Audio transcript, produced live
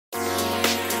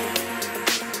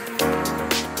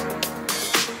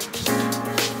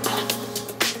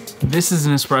This is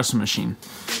an espresso machine.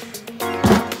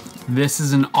 This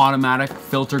is an automatic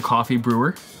filter coffee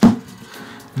brewer.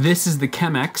 This is the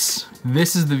Chemex.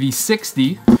 This is the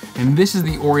V60, and this is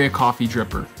the Orea coffee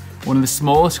dripper, one of the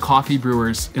smallest coffee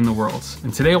brewers in the world.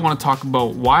 And today I want to talk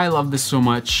about why I love this so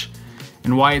much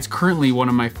and why it's currently one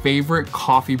of my favorite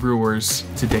coffee brewers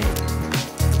to date.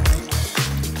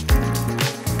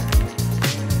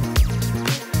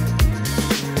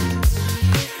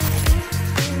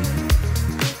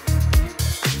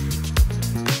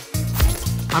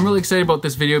 I'm really excited about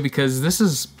this video because this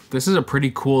is a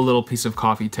pretty cool little piece of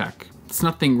coffee tech. It's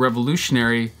nothing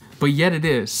revolutionary, but yet it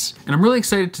is. And I'm really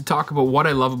excited to talk about what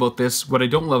I love about this, what I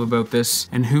don't love about this,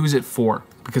 and who's it for.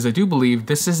 Because I do believe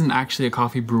this isn't actually a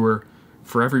coffee brewer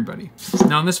for everybody.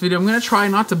 Now in this video, I'm gonna try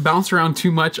not to bounce around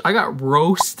too much. I got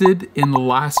roasted in the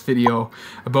last video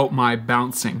about my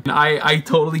bouncing. And I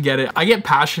totally get it. I get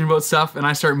passionate about stuff and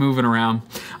I start moving around.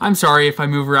 I'm sorry if I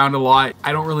move around a lot.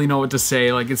 I don't really know what to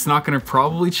say. Like, it's not gonna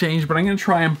probably change, but I'm gonna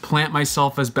try and plant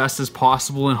myself as best as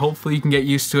possible and hopefully you can get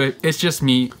used to it. It's just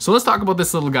me. So let's talk about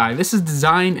this little guy. This is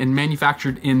designed and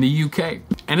manufactured in the UK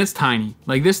and it's tiny.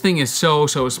 Like, this thing is so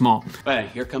small. Hey,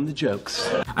 here come the jokes.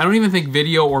 I don't even think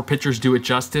video or pictures do it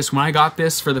justice. When I got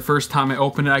this for the first time I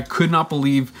opened it, I could not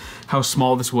believe how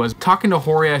small this was. Talking to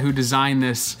Orea, who designed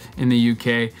this in the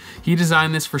UK, he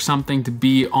designed this for something to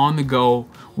be on the go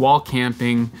while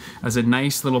camping as a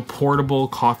nice little portable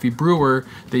coffee brewer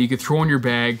that you could throw in your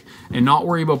bag and not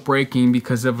worry about breaking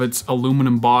because of its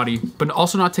aluminum body, but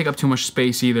also not take up too much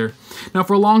space either. Now,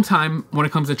 for a long time, when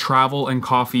it comes to travel and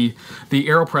coffee, the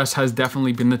AeroPress has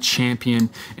definitely been the champion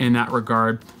in that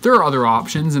regard. There are other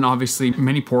options, and obviously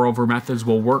many pour over methods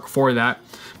will work for that.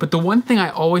 But the one thing I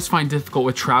always find difficult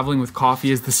with traveling with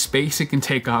coffee is the space it can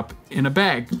take up in a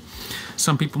bag.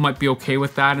 Some people might be okay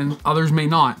with that and others may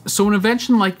not. So an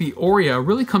invention like the Orea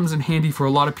really comes in handy for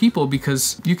a lot of people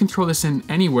because you can throw this in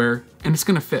anywhere and it's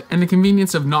gonna fit. And the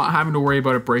convenience of not having to worry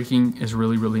about it breaking is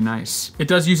really nice. It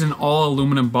does use an all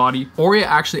aluminum body. Orea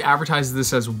actually advertises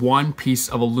this as one piece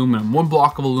of aluminum, one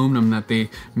block of aluminum that they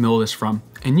mill this from.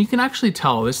 And you can actually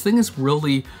tell this thing is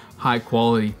really high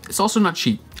quality. It's also not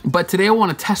cheap. But today I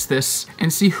wanna test this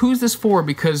and see who's this for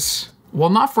because, well,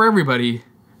 not for everybody,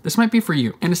 this might be for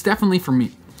you, and it's definitely for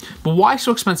me. But why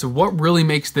so expensive? What really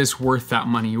makes this worth that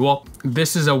money? Well,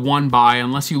 this is a one buy.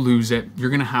 Unless you lose it, you're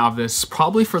gonna have this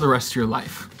probably for the rest of your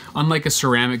life. Unlike a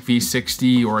ceramic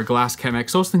V60 or a glass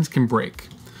Chemex, those things can break.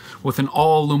 With an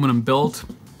all aluminum build,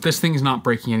 this thing is not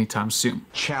breaking anytime soon.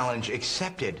 Challenge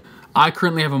accepted. I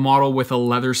currently have a model with a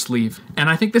leather sleeve, and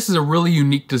I think this is a really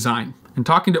unique design. And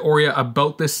talking to Orea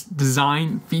about this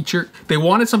design feature, they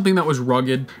wanted something that was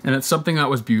rugged and it's something that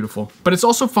was beautiful, but it's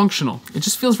also functional. It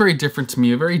just feels very different to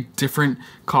me, a very different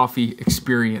coffee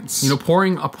experience. You know,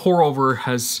 pouring a pour over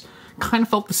has kind of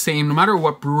felt the same, no matter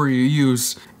what brewer you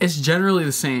use, it's generally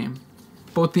the same.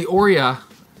 But with the Orea,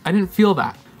 I didn't feel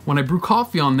that. When I brew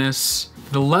coffee on this,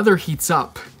 the leather heats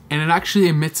up and it actually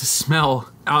emits a smell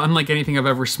unlike anything I've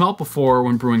ever smelled before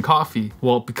when brewing coffee.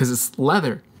 Well, because it's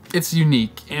leather. It's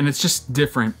unique and it's just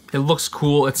different. It looks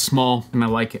cool, it's small, and I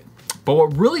like it. But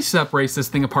what really separates this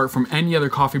thing apart from any other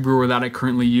coffee brewer that I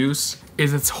currently use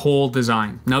is its whole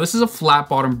design. Now, this is a flat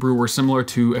bottom brewer similar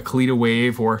to a 𝙬𝙤𝙩𝙗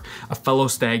Wave or a fellow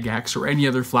Stag X or any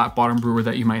other flat bottom brewer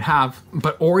that you might have.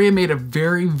 But Orea made a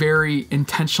very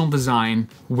intentional design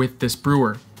with this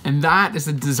brewer. And that is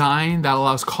a design that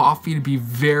allows coffee to be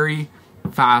very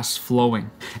fast flowing.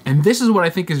 And this is what I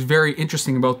think is very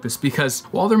interesting about this, because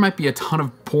while there might be a ton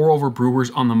of pour over brewers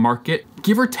on the market,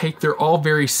 give or take, they're all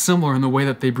very similar in the way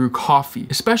that they brew coffee,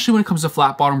 especially when it comes to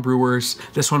flat bottom brewers.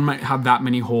 This one might have that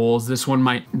many holes. This one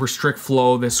might restrict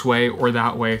flow this way or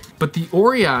that way. But the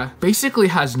Orea basically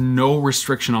has no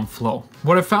restriction on flow.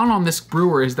 What I found on this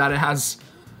brewer is that it has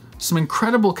some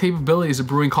incredible capabilities of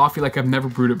brewing coffee like I've never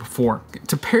brewed it before.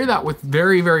 To pair that with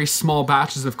very small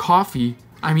batches of coffee,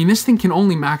 I mean, this thing can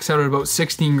only max out at about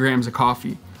 16 grams of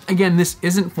coffee. Again, this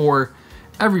isn't for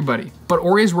everybody, but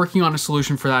Orea is working on a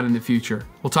solution for that in the future.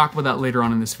 We'll talk about that later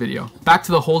on in this video. Back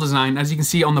to the hole design. As you can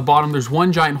see on the bottom, there's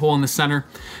one giant hole in the center,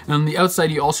 and on the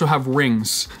outside you also have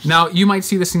rings. Now, you might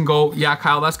see this and go, yeah,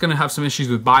 Kyle, that's gonna have some issues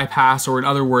with bypass, or in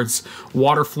other words,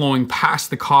 water flowing past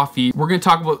the coffee. We're gonna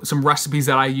talk about some recipes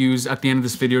that I use at the end of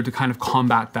this video to kind of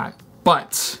combat that.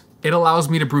 But it allows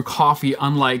me to brew coffee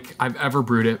unlike I've ever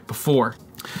brewed it before.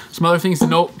 Some other things to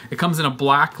note, it comes in a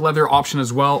black leather option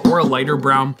as well, or a lighter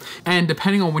brown. And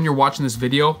depending on when you're watching this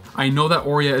video, I know that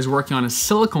Orea is working on a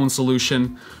silicone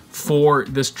solution for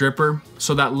this dripper.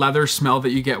 So that leather smell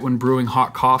that you get when brewing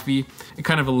hot coffee, it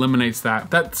kind of eliminates that.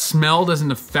 That smell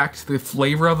doesn't affect the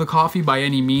flavor of the coffee by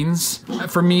any means.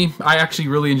 For me, I actually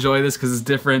really enjoy this because it's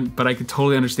different, but I could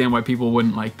totally understand why people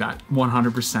wouldn't like that,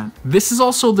 100%. This is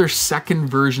also their second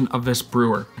version of this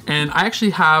brewer, and I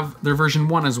actually have their version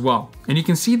 1 as well. And you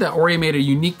can see that Orea made a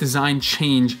unique design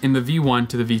change in the V1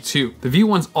 to the V2. The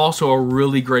V1's also a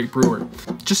really great brewer.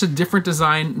 Just a different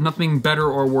design, nothing better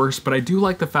or worse, but I do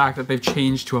like the fact that they've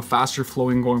changed to a faster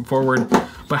flowing going forward.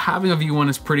 But having a V1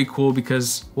 is pretty cool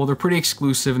because, well, they're pretty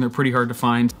exclusive and they're pretty hard to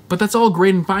find. But that's all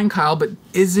great and fine, Kyle, but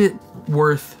is it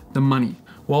worth the money?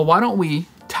 Well, why don't we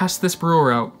test this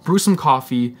brewer out, brew some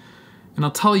coffee, and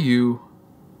I'll tell you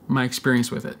my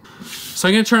experience with it. So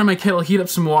I'm gonna turn on my kettle, heat up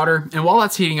some water, and while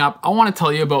that's heating up, I wanna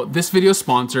tell you about this video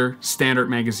sponsor, Standart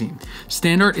magazine.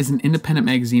 Standart is an independent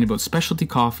magazine about specialty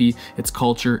coffee, its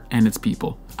culture, and its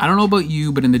people. I don't know about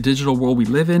you, but in the digital world we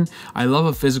live in, I love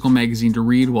a physical magazine to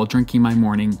read while drinking my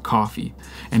morning coffee.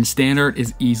 And Standart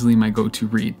is easily my go-to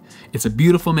read. It's a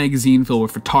beautiful magazine filled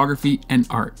with photography and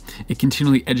art. It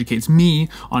continually educates me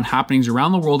on happenings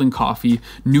around the world in coffee,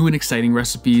 new and exciting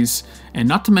recipes, and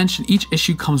not to mention each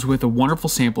issue comes with a wonderful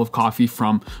sample of coffee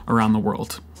from around the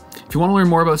world. If you want to learn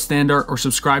more about Standart or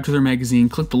subscribe to their magazine,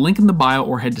 click the link in the bio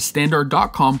or head to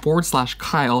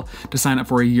standart.com/Kyle to sign up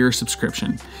for a year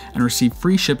subscription and receive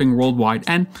free shipping worldwide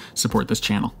and support this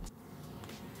channel.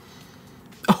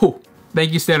 Oh,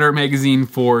 thank you Standart magazine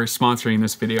for sponsoring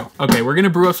this video. Okay, we're gonna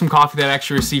brew up some coffee that I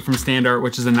actually received from Standart,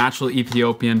 which is a natural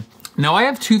Ethiopian. Now I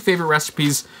have two favorite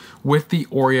recipes with the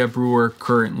Orea brewer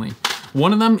currently.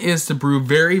 One of them is to brew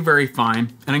very, very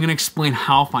fine, and I'm gonna explain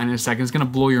how fine in a second. It's gonna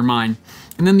blow your mind.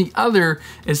 And then the other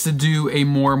is to do a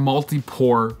more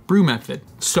multi-pour brew method.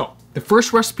 So the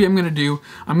first recipe I'm gonna do,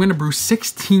 I'm gonna brew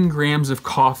 16 grams of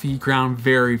coffee ground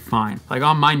very fine. Like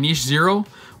on my niche zero,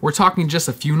 we're talking just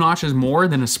a few notches more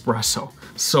than espresso.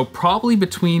 So probably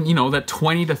between, you know, that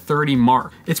 20 to 30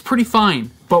 mark. It's pretty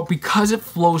fine, but because it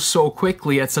flows so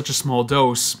quickly at such a small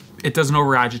dose, it doesn't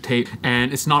over agitate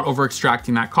and it's not over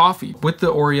extracting that coffee. With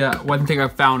the Orea, one thing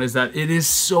I've found is that it is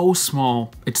so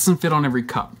small, it doesn't fit on every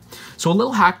cup. So a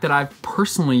little hack that I've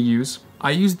personally used,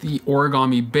 I use the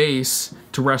origami base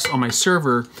to rest on my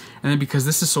server, and then because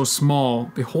this is so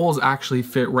small, the holes actually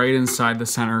fit right inside the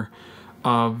center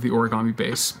of the origami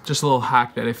base. Just a little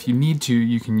hack that if you need to,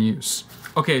 you can use.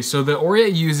 Okay, so the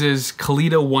Orea uses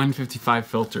𝘾𝙤𝙩𝙗 155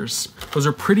 filters. Those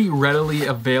are pretty readily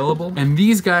available, and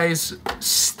these guys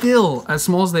still, as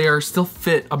small as they are, still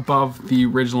fit above the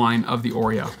ridgeline of the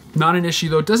Orea. Not an issue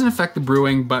though, it doesn't affect the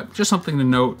brewing, but just something to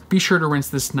note. Be sure to rinse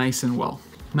this nice and well.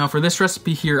 Now for this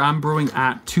recipe here, I'm brewing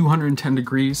at 210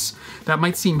 degrees. That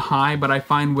might seem high, but I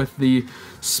find with the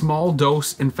small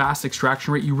dose and fast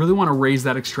extraction rate, you really wanna raise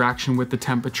that extraction with the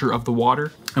temperature of the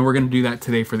water. And we're gonna do that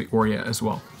today for the Orea as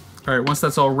well. All right, once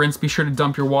that's all rinsed, be sure to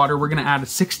dump your water. We're gonna add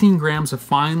 16 grams of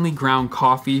finely ground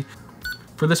coffee.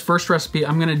 For this first recipe,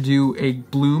 I'm gonna do a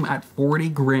bloom at 40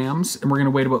 grams and we're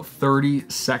gonna wait about 30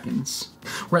 seconds.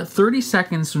 We're at 30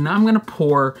 seconds, so now I'm gonna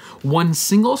pour one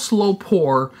single slow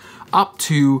pour up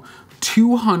to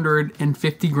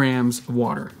 250 grams of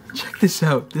water. Check this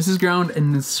out. This is ground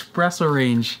in espresso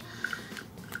range.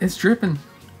 It's dripping.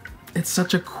 It's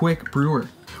such a quick brewer.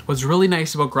 What's really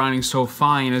nice about grinding so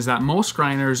fine is that most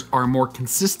grinders are more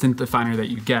consistent the finer that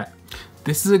you get.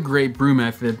 This is a great brew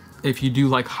method if you do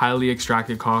like highly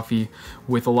extracted coffee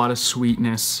with a lot of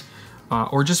sweetness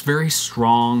or just very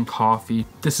strong coffee.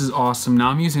 This is awesome.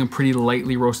 Now I'm using a pretty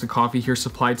lightly roasted coffee here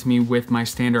supplied to me with my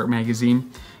Standart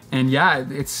magazine. And yeah,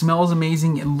 it smells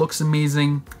amazing, it looks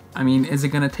amazing. I mean, is it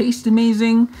gonna taste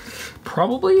amazing?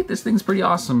 Probably. This thing's pretty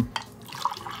awesome.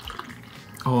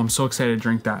 Oh, I'm so excited to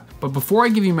drink that. But before I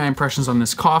give you my impressions on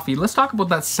this coffee, let's talk about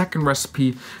that second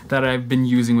recipe that I've been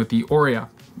using with the Orea.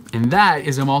 And that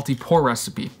is a multi-pour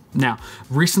recipe. Now,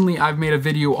 recently I've made a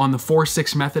video on the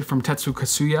 4-6 method from Tetsu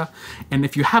Kasuya, and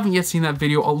if you haven't yet seen that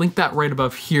video, I'll link that right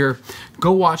above here.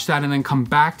 Go watch that and then come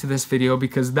back to this video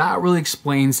because that really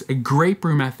explains a great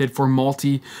brew method for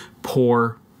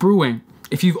multi-pour brewing.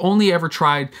 If you've only ever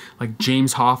tried like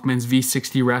James Hoffmann's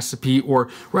V60 recipe or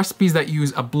recipes that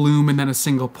use a bloom and then a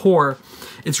single pour,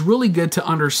 it's really good to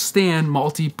understand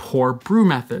multi-pour brew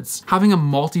methods. Having a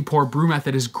multi-pour brew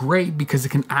method is great because it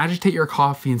can agitate your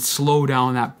coffee and slow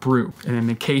down that brew. And in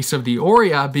the case of the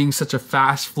Orea being such a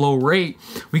fast flow rate,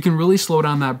 we can really slow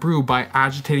down that brew by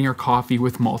agitating our coffee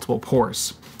with multiple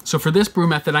pours. So for this brew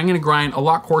method, I'm gonna grind a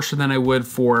lot coarser than I would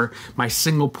for my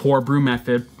single pour brew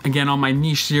method. Again, on my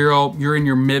niche zero, you're in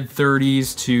your mid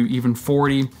 30s to even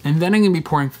 40. And then I'm gonna be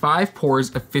pouring 5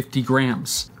 pours of 50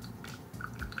 grams.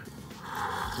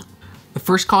 The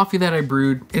first coffee that I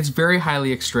brewed, it's very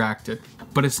highly extracted.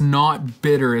 but it's not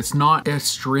bitter. It's not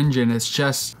astringent. It's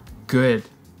just good.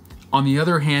 On the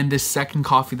other hand, this second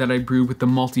coffee that I brewed with the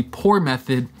multi-pour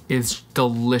method is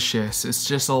delicious. It's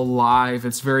just alive.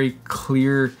 It's very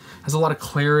clear, has a lot of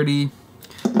clarity.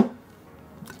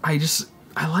 I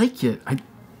like it.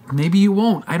 Maybe you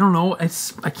won't. I don't know.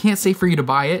 I can't say for you to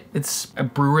buy it. It's a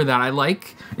brewer that I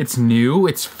like. It's new.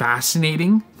 It's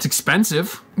fascinating. It's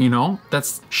expensive. You know,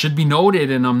 that should be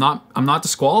noted, and I'm not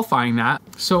disqualifying that.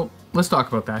 So let's talk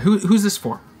about that. Who's this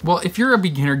for? Well, if you're a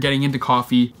beginner getting into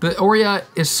coffee, the Orea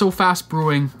is so fast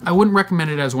brewing, I wouldn't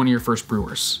recommend it as one of your first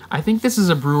brewers. I think this is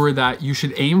a brewer that you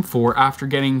should aim for after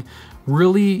getting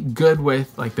really good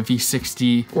with like the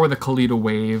V60 or the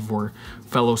𝘾𝙤𝙩𝙆 or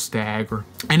Fellow Stag or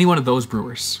any one of those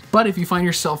brewers. But if you find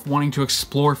yourself wanting to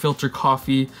explore filter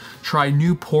coffee, try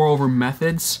new pour over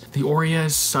methods, the Orea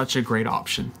is such a great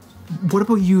option. What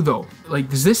about you though?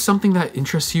 Like, is this something that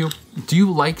interests you? Do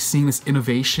you like seeing this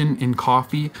innovation in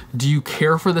coffee? Do you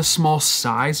care for the small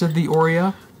size of the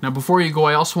Orea? Now, before you go,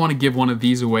 I also want to give one of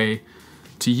these away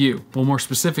to you. Well, more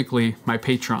specifically, my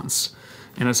patrons.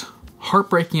 And as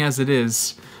heartbreaking as it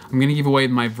is, I'm gonna give away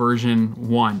my version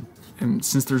 1. And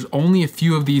since there's only a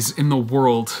few of these in the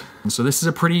world, so this is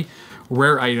a pretty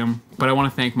rare item, but I wanna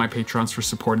thank my patrons for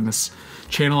supporting this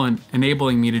channel and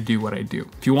enabling me to do what I do.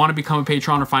 If you wanna become a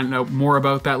patron or find out more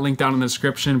about that, link down in the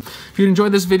description. If you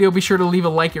enjoyed this video, be sure to leave a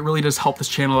like. It really does help this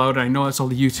channel out. I know that's all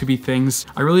the YouTube-y things.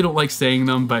 I really don't like saying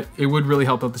them, but it would really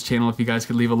help out this channel if you guys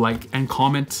could leave a like and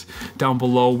comment down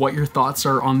below what your thoughts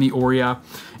are on the Orea.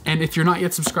 And if you're not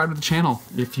yet subscribed to the channel,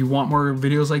 if you want more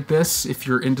videos like this, if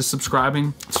you're into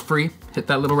subscribing, it's free. Hit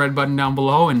that little red button down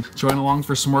below and join along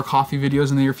for some more coffee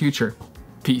videos in the near future.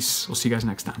 Peace. We'll see you guys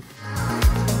next time.